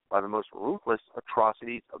surpassed by the most ruthless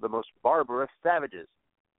atrocities of the most barbarous savages.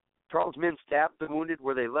 Tarleton's men stabbed the wounded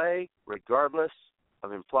where they lay, regardless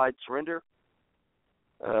of implied surrender,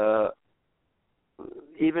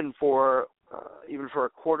 even for a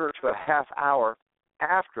quarter to a half hour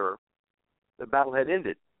after the battle had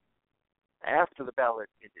ended. After the battle had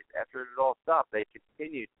ended, after it had all stopped, they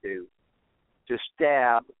continued to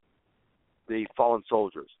stab the fallen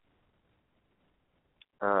soldiers.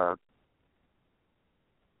 Now,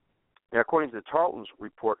 according to Tarleton's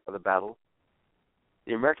report of the battle,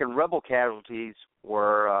 the American rebel casualties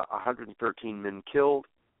were 113 men killed,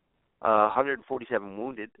 147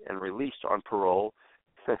 wounded, and released on parole.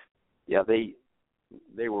 Yeah, they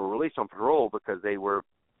were released on parole because they were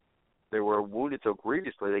wounded so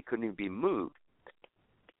grievously they couldn't even be moved,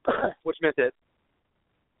 which meant that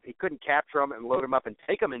he couldn't capture them and load them up and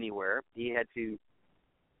take them anywhere. He had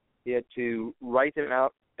to write them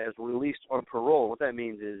out as released on parole. What that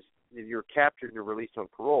means is, if you're captured and you're released on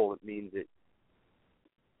parole, it means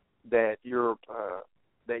that you're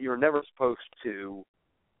never supposed to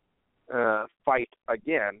fight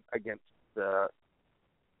again against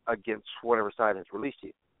whatever side has released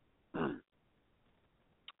you.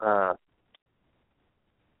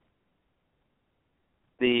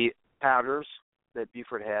 The powders that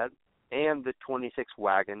Buford had and the 26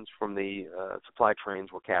 wagons from the supply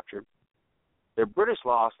trains were captured. Their British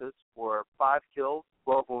losses were 5 killed,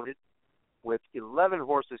 12 wounded, with 11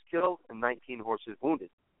 horses killed and 19 horses wounded.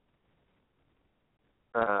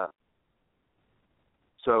 And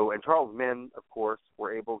Charles' men, of course,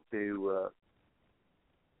 were able to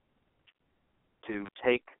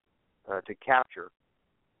capture.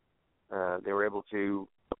 They were able to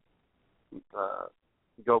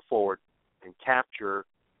go forward and capture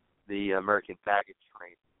the American baggage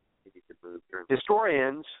train.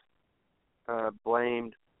 Historians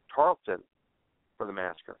blamed Tarleton for the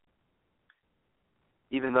massacre,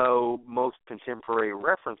 even though most contemporary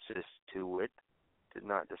references to it did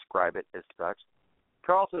not describe it as such.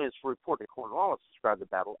 Tarleton, in his report to Cornwallis, described the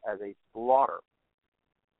battle as a slaughter,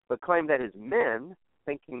 but claimed that his men,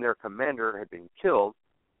 thinking their commander had been killed,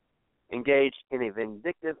 engaged in a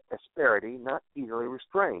vindictive asperity not easily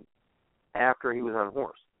restrained after he was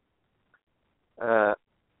unhorsed.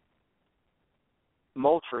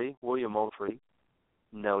 William Moultrie,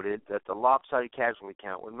 noted that the lopsided casualty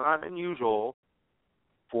count was not unusual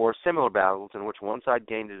for similar battles in which one side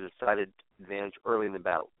gained a decided advantage early in the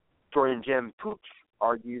battle. Historian Jem Pooch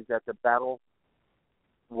argues that the battle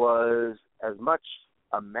was as much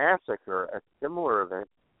a massacre as similar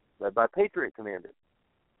events led by Patriot commanders.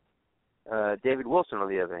 David Wilson, on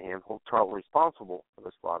the other hand, holds Tarleton responsible for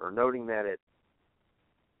the slaughter, noting that it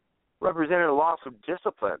represented a loss of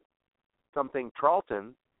discipline, something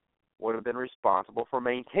Tarleton would have been responsible for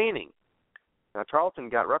maintaining. Now, Tarleton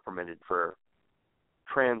got reprimanded for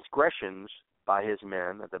transgressions by his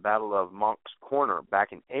men at the Battle of Monk's Corner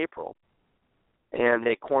back in April, and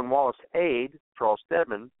a Cornwallis aide, Charles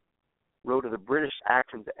Stedman, wrote of the British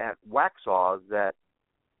actions at Waxhaws that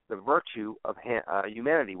the virtue of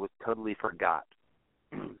humanity was totally forgot.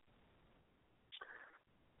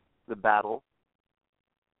 The battle,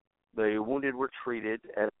 the wounded were treated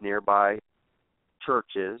at nearby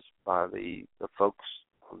churches by the folks,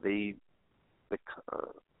 the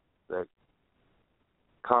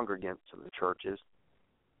congregants of the churches,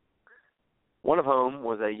 one of whom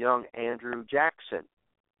was a young Andrew Jackson.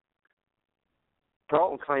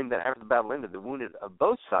 Tarleton claimed that after the battle ended, the wounded of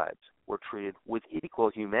both sides were treated with equal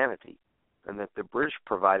humanity, and that the British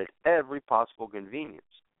provided every possible convenience.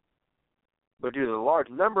 But due to the large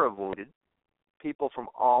number of wounded, people from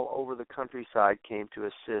all over the countryside came to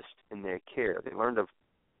assist in their care. They learned of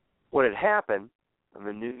what had happened, and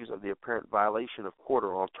the news of the apparent violation of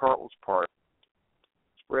quarter on Tarleton's part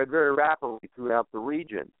spread very rapidly throughout the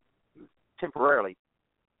region, temporarily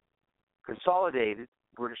consolidated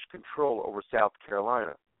British control over South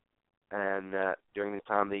Carolina. And during the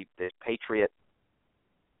time, the Patriot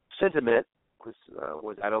sentiment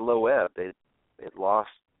was at a low ebb. They had lost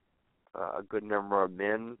a good number of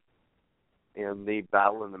men in the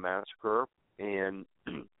battle and the massacre, and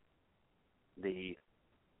the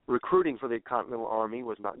recruiting for the Continental Army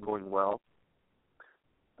was not going well.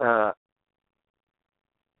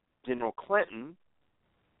 General Clinton,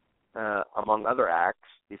 among other acts,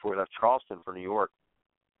 before he left Charleston for New York,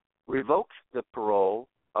 revoked the parole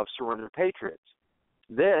of surrendered patriots.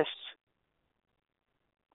 This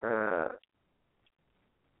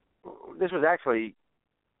was actually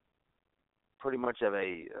pretty much of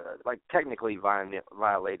a, technically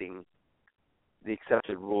violating the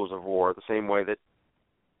accepted rules of war, the same way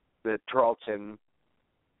that Tarleton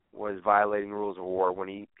was violating rules of war when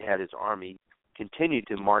he had his army continue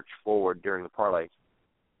to march forward during the parley.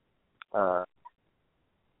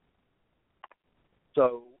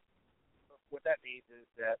 So what that means is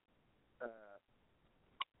that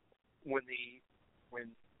when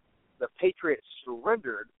the Patriots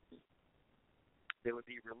surrendered, they would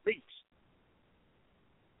be released.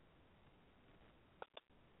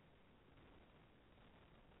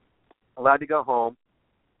 Allowed to go home,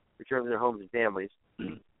 return to their homes and families,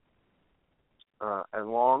 as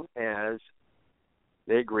long as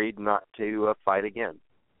they agreed not to fight again.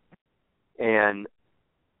 And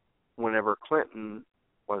whenever Clinton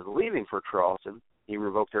was leaving for Charleston, he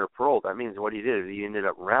revoked their parole. That means what he did is he ended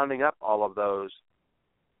up rounding up all of those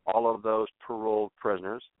paroled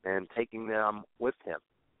prisoners and taking them with him.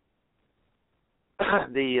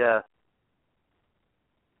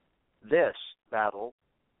 This battle,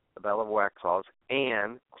 the Battle of Waxhaws,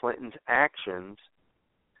 and Clinton's actions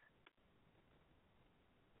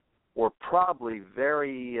were probably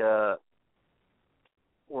very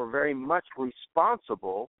much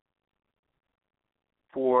responsible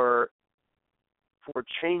for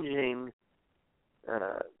changing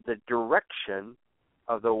the direction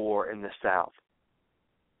of the war in the South.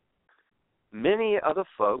 Many other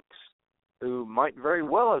folks who might very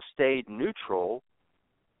well have stayed neutral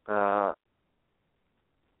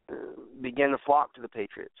began to flock to the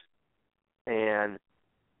Patriots. And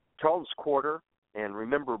Charles Quarter and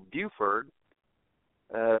Remember Buford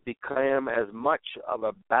became as much of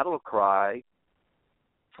a battle cry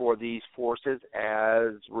for these forces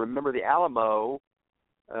as Remember the Alamo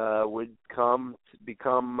would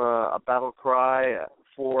become a battle cry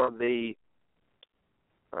for the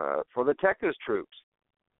Texas troops.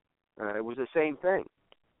 It was the same thing.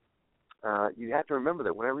 You have to remember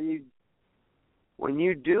that when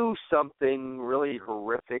you do something really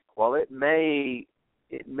horrific, while it may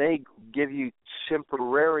give you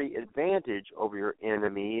temporary advantage over your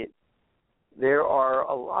enemy, there are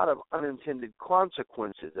a lot of unintended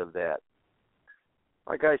consequences of that.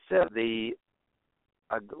 Like I said, a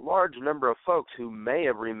large number of folks who may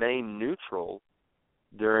have remained neutral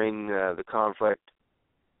during the conflict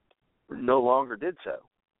no longer did so.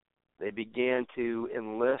 They began to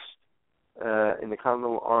enlist in the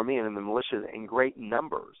Continental Army and in the militias in great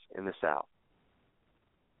numbers in the South.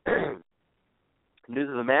 News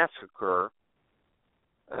of the massacre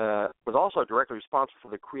was also directly responsible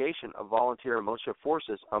for the creation of volunteer and militia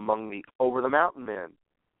forces among the over-the-mountain men.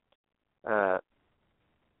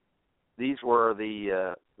 These were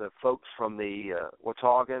the folks from the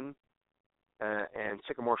Wataugan and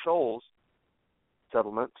Sycamore Shoals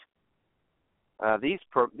settlements. These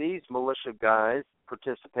militia guys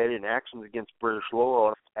participated in actions against British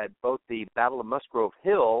loyalists at both the Battle of Musgrove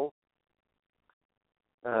Hill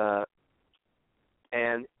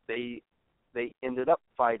and they ended up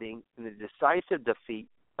fighting in the decisive defeat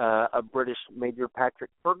of British Major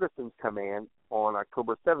Patrick Ferguson's command on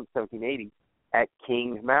October 7th, 1780 at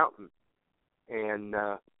Kings Mountain. And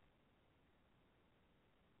the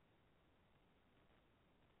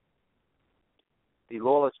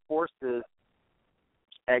Loyalist forces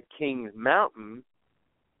at Kings Mountain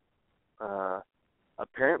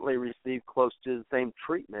apparently received close to the same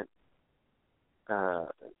treatment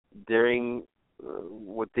during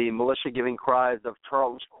with the militia giving cries of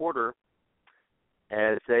Charles Quarter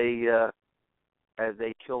as they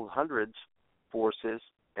killed hundreds forces,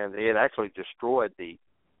 and they had actually destroyed the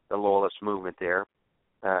Loyalist movement there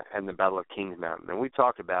and the Battle of Kings Mountain. And we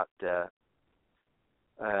talked about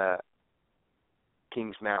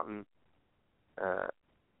Kings Mountain,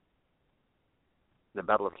 the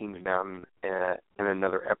Battle of Kings Mountain in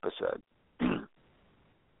another episode.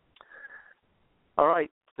 All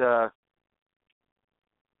right. I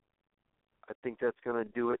think that's going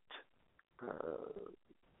to do it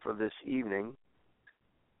for this evening.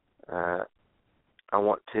 I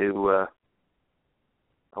want to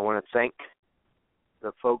thank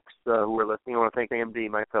the folks who are listening. I want to thank AMD,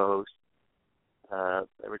 my co-host.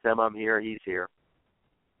 Every time I'm here, he's here.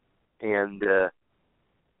 And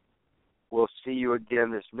we'll see you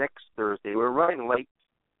again this next Thursday. We're running late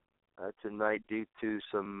tonight due to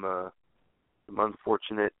some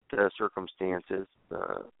unfortunate circumstances.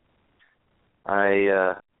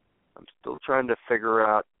 I'm still trying to figure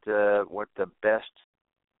out how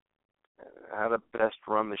to best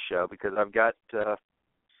run the show, because I've got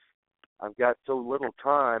so little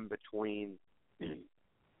time between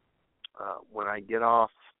when I get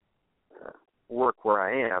off work where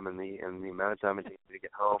I am and the amount of time it takes me to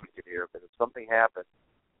get home and get here. But if something happens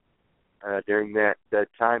during that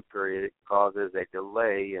time period, it causes a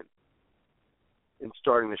delay in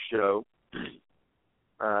starting the show.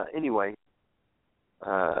 Anyway,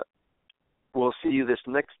 we'll see you this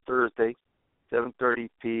next Thursday, 7:30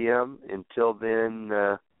 p.m. Until then,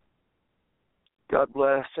 God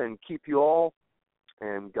bless and keep you all,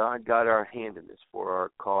 and God got our hand in this, for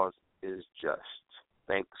our cause is just.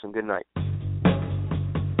 Thanks and good night.